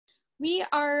We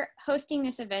are hosting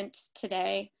this event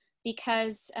today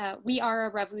because we are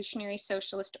a revolutionary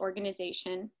socialist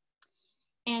organization.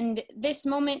 And this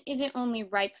moment isn't only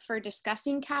ripe for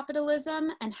discussing capitalism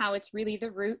and how it's really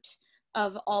the root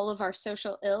of all of our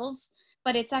social ills,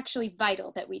 but it's actually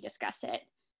vital that we discuss it.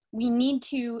 We need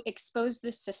to expose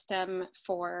this system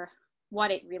for what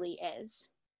it really is.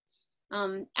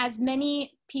 As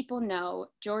many people know,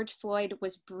 George Floyd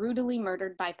was brutally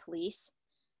murdered by police.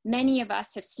 Many of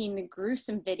us have seen the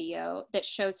gruesome video that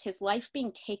shows his life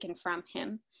being taken from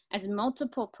him as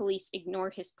multiple police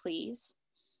ignore his pleas.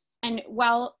 And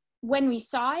when we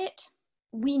saw it,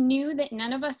 we knew that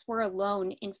none of us were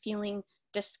alone in feeling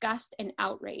disgust and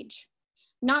outrage,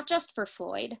 not just for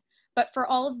Floyd, but for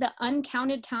all of the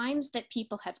uncounted times that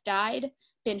people have died,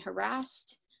 been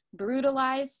harassed,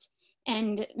 brutalized,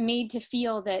 and made to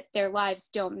feel that their lives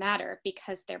don't matter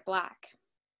because they're Black.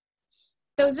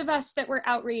 Those of us that were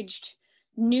outraged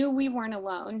knew we weren't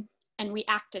alone, and we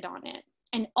acted on it.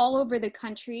 And all over the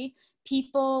country,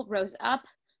 people rose up,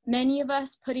 many of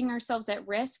us putting ourselves at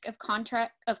risk of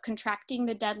contracting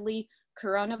the deadly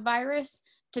coronavirus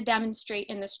to demonstrate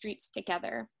in the streets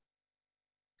together.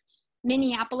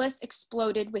 Minneapolis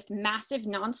exploded with massive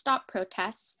nonstop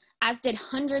protests, as did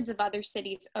hundreds of other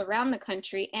cities around the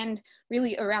country and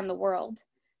really around the world.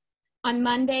 On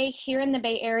Monday, here in the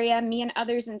Bay Area, me and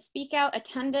others in Speak Out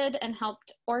attended and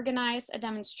helped organize a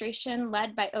demonstration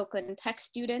led by Oakland Tech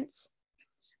students.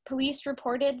 Police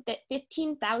reported that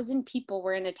 15,000 people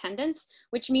were in attendance,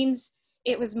 which means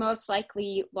it was most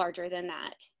likely larger than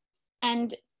that.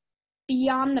 And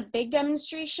beyond the big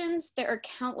demonstrations, there are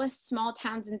countless small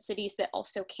towns and cities that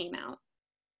also came out.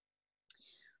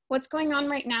 What's going on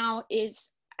right now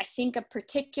is, I think, a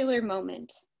particular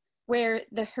moment where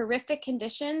the horrific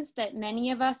conditions that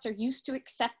many of us are used to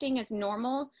accepting as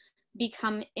normal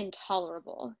become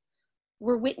intolerable.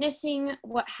 We're witnessing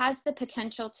what has the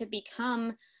potential to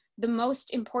become the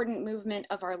most important movement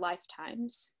of our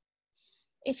lifetimes.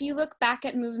 If you look back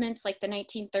at movements like the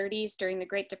 1930s during the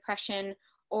Great Depression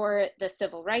or the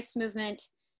Civil Rights Movement,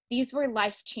 these were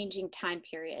life-changing time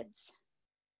periods.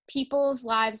 People's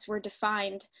lives were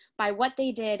defined by what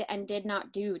they did and did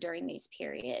not do during these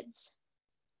periods.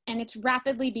 And it's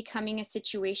rapidly becoming a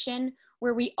situation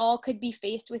where we all could be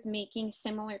faced with making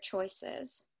similar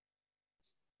choices.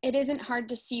 It isn't hard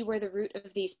to see where the root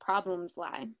of these problems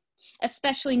lie,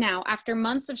 especially now after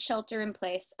months of shelter in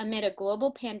place amid a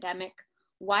global pandemic,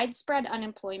 widespread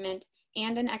unemployment,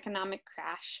 and an economic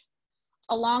crash,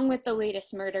 along with the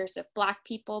latest murders of Black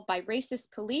people by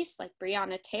racist police like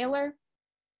Breonna Taylor,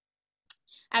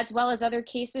 as well as other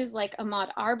cases like Ahmaud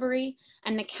Arbery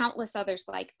and the countless others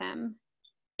like them.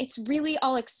 It's really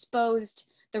all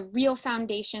exposed the real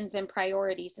foundations and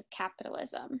priorities of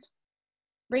capitalism.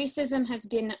 Racism has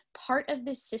been part of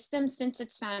this system since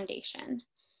its foundation.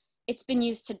 It's been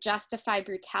used to justify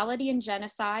brutality and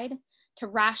genocide, to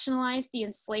rationalize the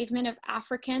enslavement of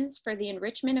Africans for the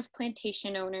enrichment of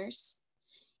plantation owners.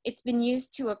 It's been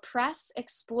used to oppress,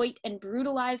 exploit, and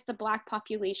brutalize the Black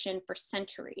population for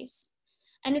centuries.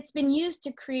 And it's been used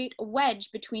to create a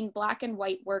wedge between Black and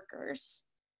white workers.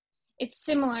 It's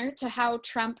similar to how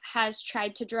Trump has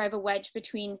tried to drive a wedge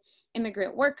between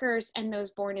immigrant workers and those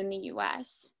born in the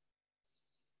US.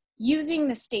 Using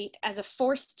the state as a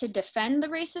force to defend the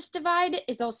racist divide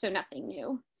is also nothing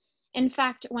new. In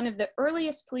fact, one of the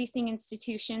earliest policing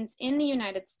institutions in the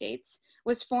United States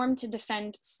was formed to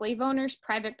defend slave owners'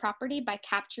 private property by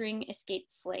capturing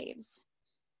escaped slaves.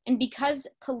 And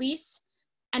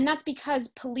that's because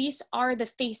police are the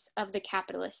face of the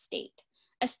capitalist state,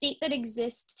 a state that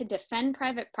exists to defend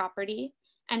private property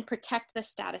and protect the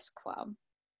status quo.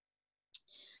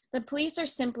 The police are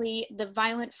simply the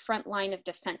violent front line of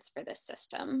defense for this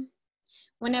system.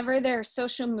 Whenever there are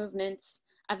social movements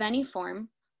of any form,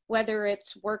 whether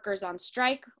it's workers on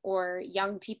strike or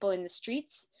young people in the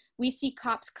streets, we see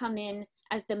cops come in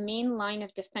as the main line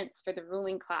of defense for the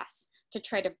ruling class to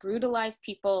try to brutalize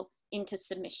people into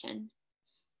submission.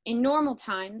 In normal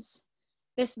times,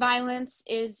 this violence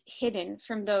is hidden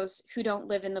from those who don't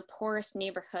live in the poorest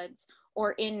neighborhoods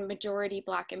or in majority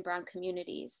Black and brown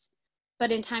communities.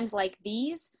 But in times like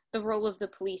these, the role of the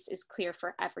police is clear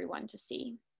for everyone to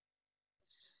see.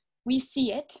 We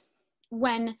see it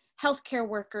when healthcare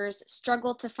workers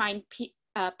struggle to find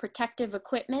protective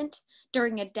equipment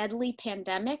during a deadly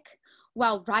pandemic,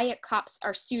 while riot cops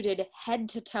are suited head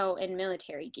to toe in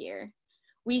military gear.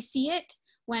 We see it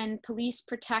when police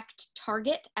protect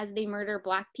Target as they murder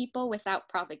Black people without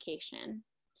provocation.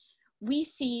 We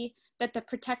see that the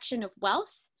protection of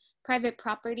wealth, private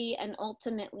property, and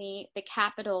ultimately the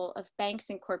capital of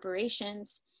banks and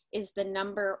corporations is the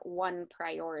 #1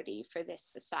 priority for this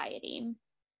society.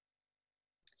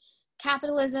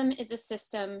 Capitalism is a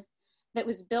system that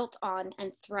was built on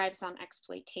and thrives on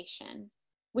exploitation,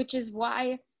 which is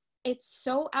why it's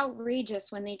so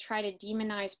outrageous when they try to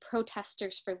demonize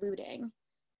protesters for looting.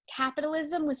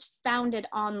 Capitalism was founded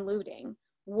on looting,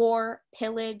 war,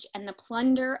 pillage, and the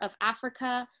plunder of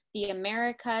Africa, the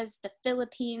Americas, the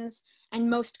Philippines, and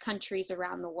most countries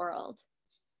around the world.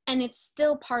 And it's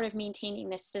still part of maintaining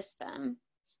this system.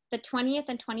 The 20th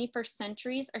and 21st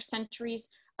centuries are centuries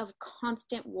of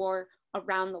constant war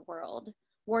around the world,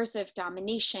 wars of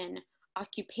domination,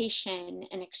 occupation,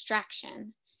 and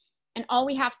extraction. And all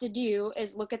we have to do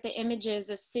is look at the images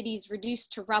of cities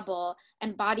reduced to rubble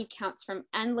and body counts from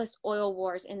endless oil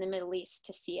wars in the Middle East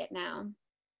to see it now.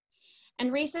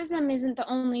 And racism isn't the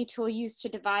only tool used to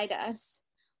divide us.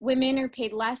 Women are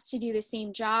paid less to do the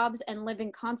same jobs and live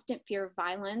in constant fear of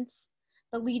violence.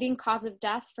 The leading cause of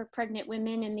death for pregnant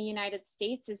women in the United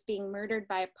States is being murdered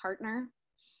by a partner.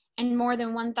 And more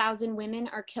than 1,000 women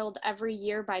are killed every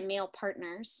year by male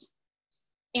partners.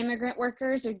 Immigrant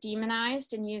workers are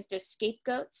demonized and used as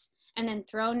scapegoats and then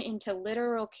thrown into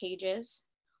literal cages,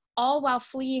 all while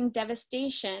fleeing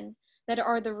devastation that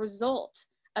are the result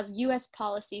of US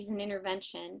policies and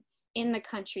intervention in the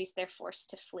countries they're forced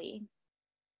to flee.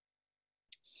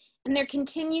 And there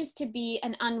continues to be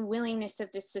an unwillingness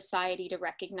of this society to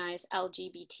recognize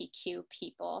LGBTQ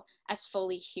people as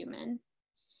fully human.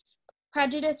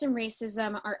 Prejudice and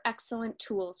racism are excellent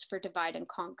tools for divide and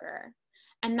conquer.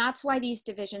 And that's why these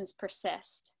divisions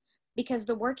persist, because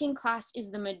the working class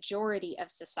is the majority of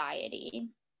society.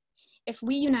 If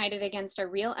we united against our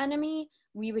real enemy,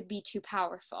 we would be too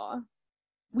powerful.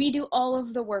 We do all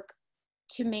of the work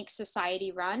to make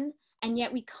society run, and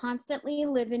yet we constantly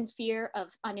live in fear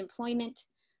of unemployment,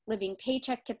 living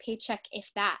paycheck to paycheck,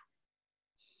 if that.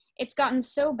 It's gotten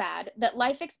so bad that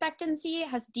life expectancy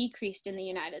has decreased in the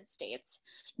United States,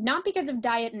 not because of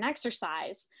diet and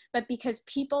exercise, but because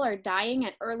people are dying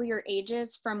at earlier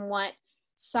ages from what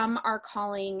some are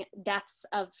calling deaths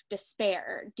of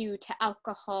despair due to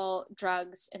alcohol,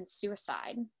 drugs, and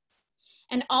suicide.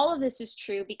 And all of this is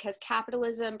true because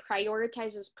capitalism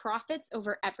prioritizes profits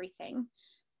over everything.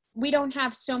 We don't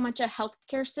have so much a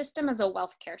healthcare system as a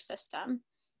welfare system.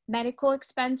 Medical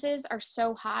expenses are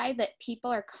so high that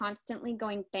people are constantly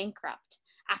going bankrupt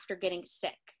after getting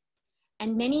sick.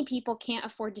 And many people can't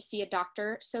afford to see a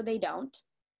doctor, so they don't.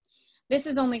 This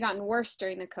has only gotten worse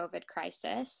during the COVID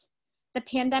crisis. The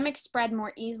pandemic spread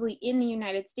more easily in the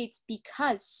United States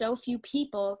because so few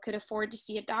people could afford to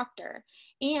see a doctor,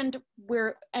 and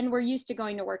we're used to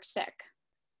going to work sick.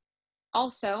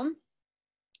 Also,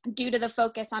 due to the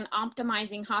focus on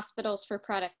optimizing hospitals for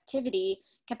productivity,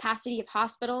 capacity of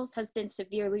hospitals has been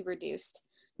severely reduced,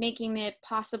 making the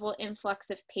possible influx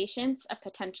of patients a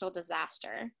potential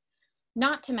disaster.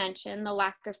 Not to mention the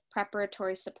lack of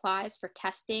preparatory supplies for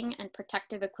testing and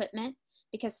protective equipment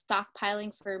because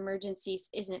stockpiling for emergencies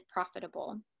isn't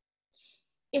profitable.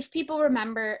 If people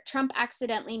remember, Trump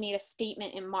accidentally made a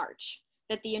statement in March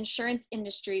that the insurance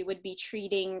industry would be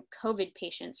treating COVID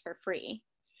patients for free.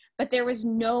 But there was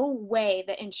no way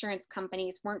that insurance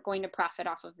companies weren't going to profit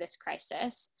off of this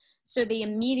crisis. So they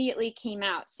immediately came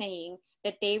out saying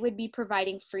that they would be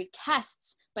providing free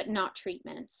tests, but not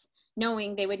treatments,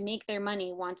 knowing they would make their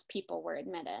money once people were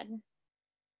admitted.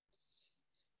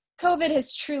 COVID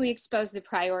has truly exposed the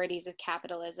priorities of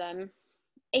capitalism.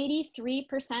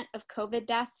 83% of COVID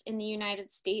deaths in the United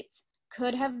States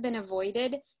could have been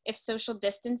avoided if social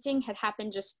distancing had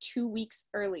happened just 2 weeks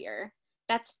earlier.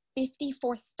 That's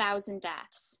 54,000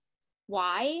 deaths.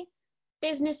 Why?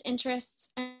 Business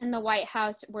interests and the White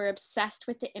House were obsessed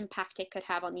with the impact it could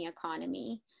have on the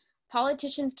economy.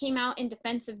 Politicians came out in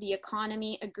defense of the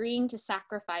economy, agreeing to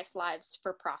sacrifice lives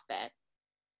for profit.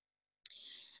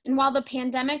 And while the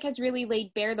pandemic has really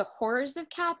laid bare the horrors of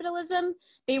capitalism,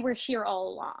 they were here all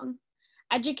along.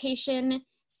 Education,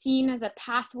 seen as a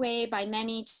pathway by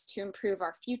many to improve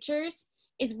our futures,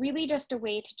 is really just a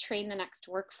way to train the next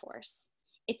workforce.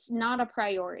 It's not a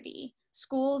priority.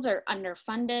 Schools are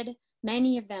underfunded,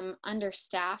 many of them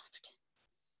understaffed.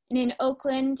 And in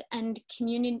Oakland,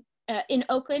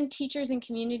 teachers and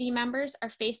community members are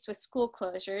faced with school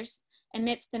closures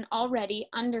amidst an already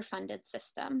underfunded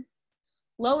system.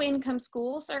 Low-income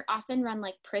schools are often run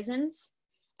like prisons,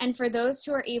 and for those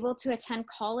who are able to attend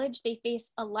college, they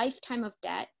face a lifetime of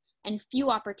debt and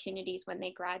few opportunities when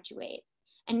they graduate.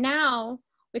 And now,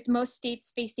 with most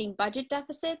states facing budget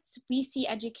deficits, we see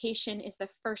education is the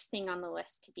first thing on the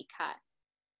list to be cut.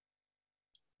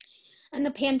 And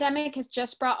the pandemic has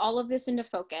just brought all of this into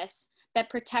focus, that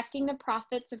protecting the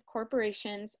profits of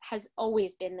corporations has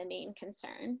always been the main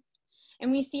concern.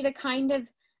 And we see the kind of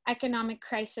economic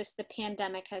crisis the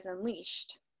pandemic has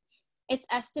unleashed. It's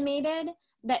estimated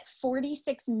that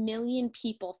 46 million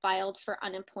people filed for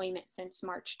unemployment since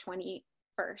March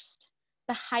 21st,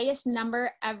 the highest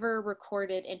number ever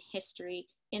recorded in history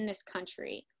in this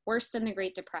country, worse than the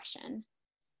Great Depression.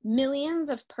 Millions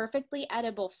of perfectly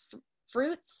edible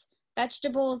fruits,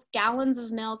 vegetables, gallons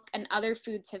of milk, and other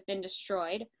foods have been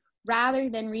destroyed rather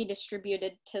than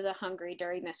redistributed to the hungry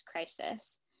during this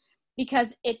crisis,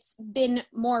 because it's been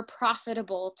more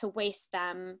profitable to waste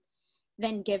them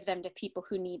than give them to people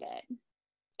who need it.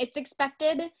 It's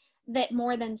expected that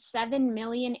more than 7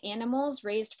 million animals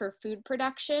raised for food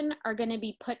production are going to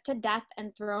be put to death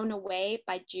and thrown away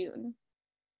by June.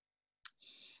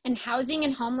 And housing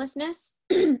and homelessness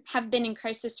have been in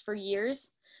crisis for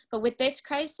years, but with this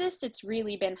crisis, it's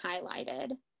really been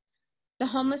highlighted. The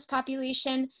homeless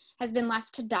population has been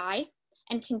left to die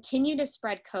and continue to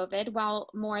spread COVID while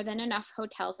more than enough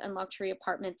hotels and luxury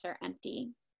apartments are empty.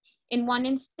 In one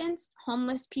instance,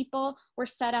 homeless people were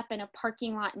set up in a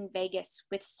parking lot in Vegas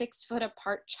with 6-foot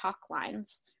apart chalk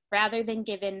lines, rather than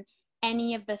given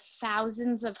any of the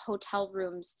thousands of hotel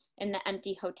rooms in the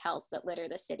empty hotels that litter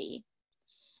the city.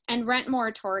 And rent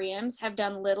moratoriums have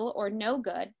done little or no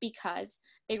good because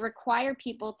they require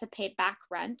people to pay back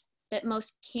rent that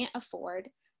most can't afford,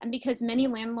 and because many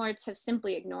landlords have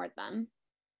simply ignored them.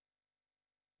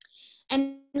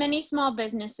 And many small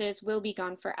businesses will be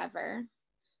gone forever.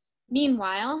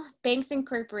 Meanwhile, banks and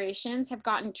corporations have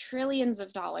gotten trillions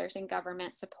of dollars in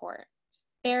government support.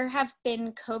 There have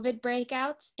been COVID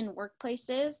breakouts in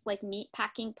workplaces like meat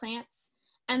packing plants,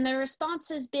 and the response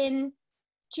has been,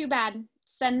 too bad,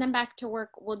 send them back to work,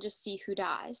 we'll just see who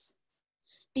dies.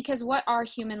 Because what are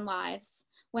human lives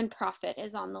when profit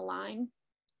is on the line?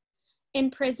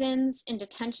 In prisons, in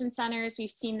detention centers, we've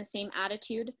seen the same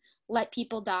attitude, let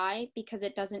people die because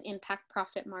it doesn't impact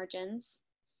profit margins.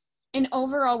 And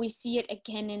overall, we see it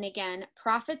again and again.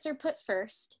 Profits are put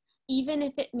first, even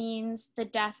if it means the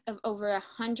death of over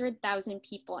 100,000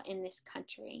 people in this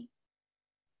country.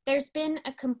 There's been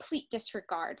a complete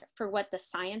disregard for what the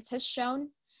science has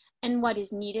shown and what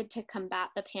is needed to combat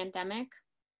the pandemic.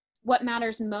 What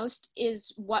matters most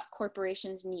is what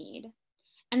corporations need.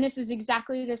 And this is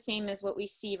exactly the same as what we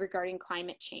see regarding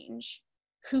climate change.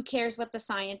 Who cares what the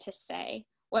scientists say?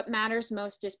 What matters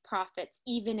most is profits,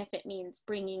 even if it means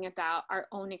bringing about our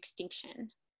own extinction.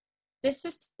 This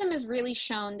system has really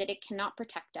shown that it cannot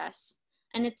protect us,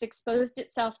 and it's exposed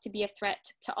itself to be a threat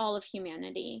to all of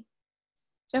humanity.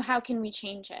 So how can we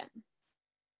change it?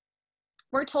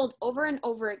 We're told over and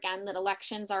over again that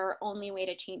elections are our only way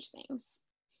to change things.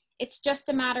 It's just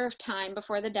a matter of time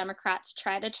before the Democrats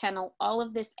try to channel all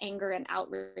of this anger and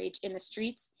outrage in the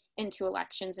streets into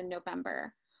elections in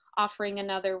November, offering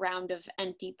another round of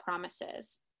empty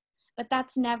promises. But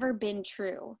that's never been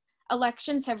true.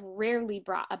 Elections have rarely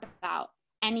brought about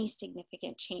any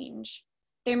significant change.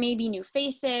 There may be new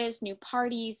faces, new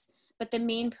parties, but the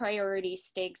main priorities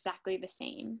stay exactly the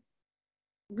same.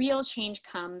 Real change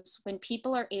comes when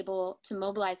people are able to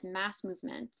mobilize mass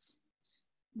movements.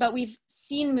 But we've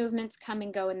seen movements come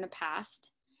and go in the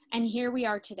past, and here we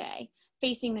are today,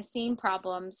 facing the same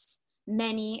problems,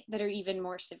 many that are even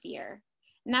more severe.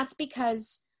 And that's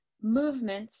because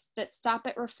movements that stop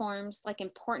at reforms like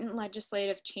important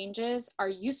legislative changes are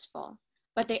useful,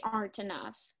 but they aren't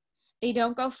enough. They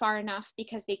don't go far enough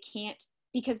because they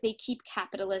keep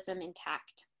capitalism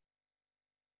intact.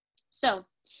 So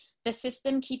the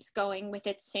system keeps going with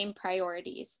its same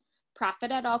priorities,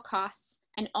 profit at all costs,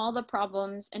 and all the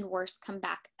problems and worse come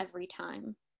back every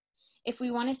time. If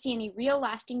we want to see any real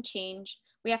lasting change,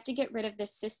 we have to get rid of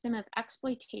this system of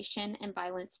exploitation and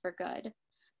violence for good.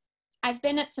 I've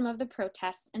been at some of the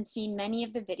protests and seen many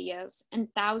of the videos, and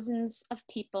thousands of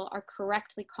people are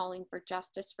correctly calling for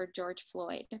justice for George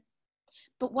Floyd.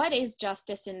 But what is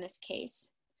justice in this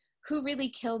case? Who really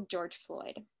killed George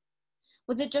Floyd?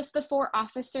 Was it just the 4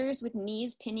 officers with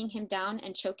knees pinning him down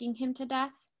and choking him to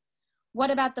death?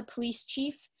 What about the police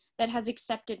chief that has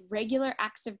accepted regular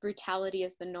acts of brutality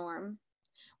as the norm?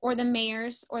 Or the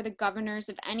mayors or the governors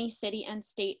of any city and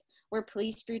state where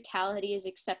police brutality is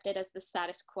accepted as the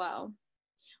status quo?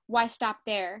 Why stop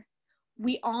there?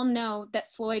 We all know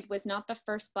that Floyd was not the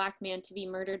first Black man to be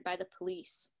murdered by the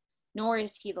police, nor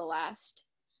is he the last.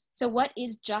 So what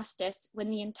is justice when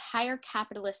the entire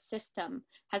capitalist system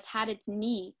has had its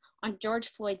knee on George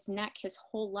Floyd's neck his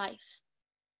whole life?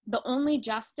 The only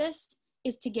justice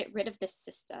is to get rid of this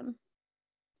system.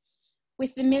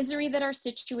 With the misery that our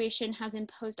situation has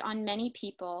imposed on many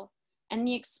people and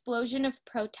the explosion of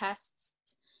protests,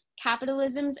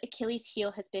 Capitalism's Achilles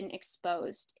heel has been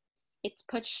exposed. It's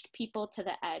pushed people to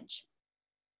the edge.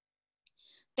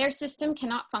 Their system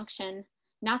cannot function,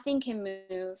 nothing can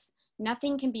move,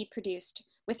 nothing can be produced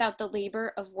without the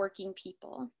labor of working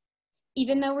people.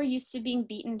 Even though we're used to being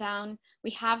beaten down,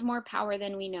 we have more power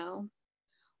than we know.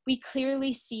 We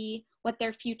clearly see what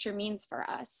their future means for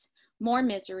us: more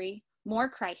misery, more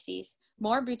crises,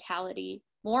 more brutality,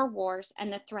 more wars,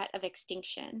 and the threat of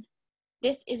extinction.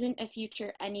 This isn't a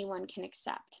future anyone can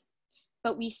accept,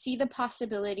 but we see the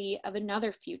possibility of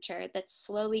another future that's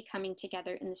slowly coming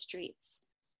together in the streets.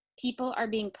 People are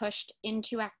being pushed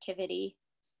into activity,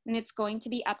 and it's going to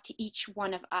be up to each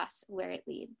one of us where it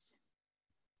leads.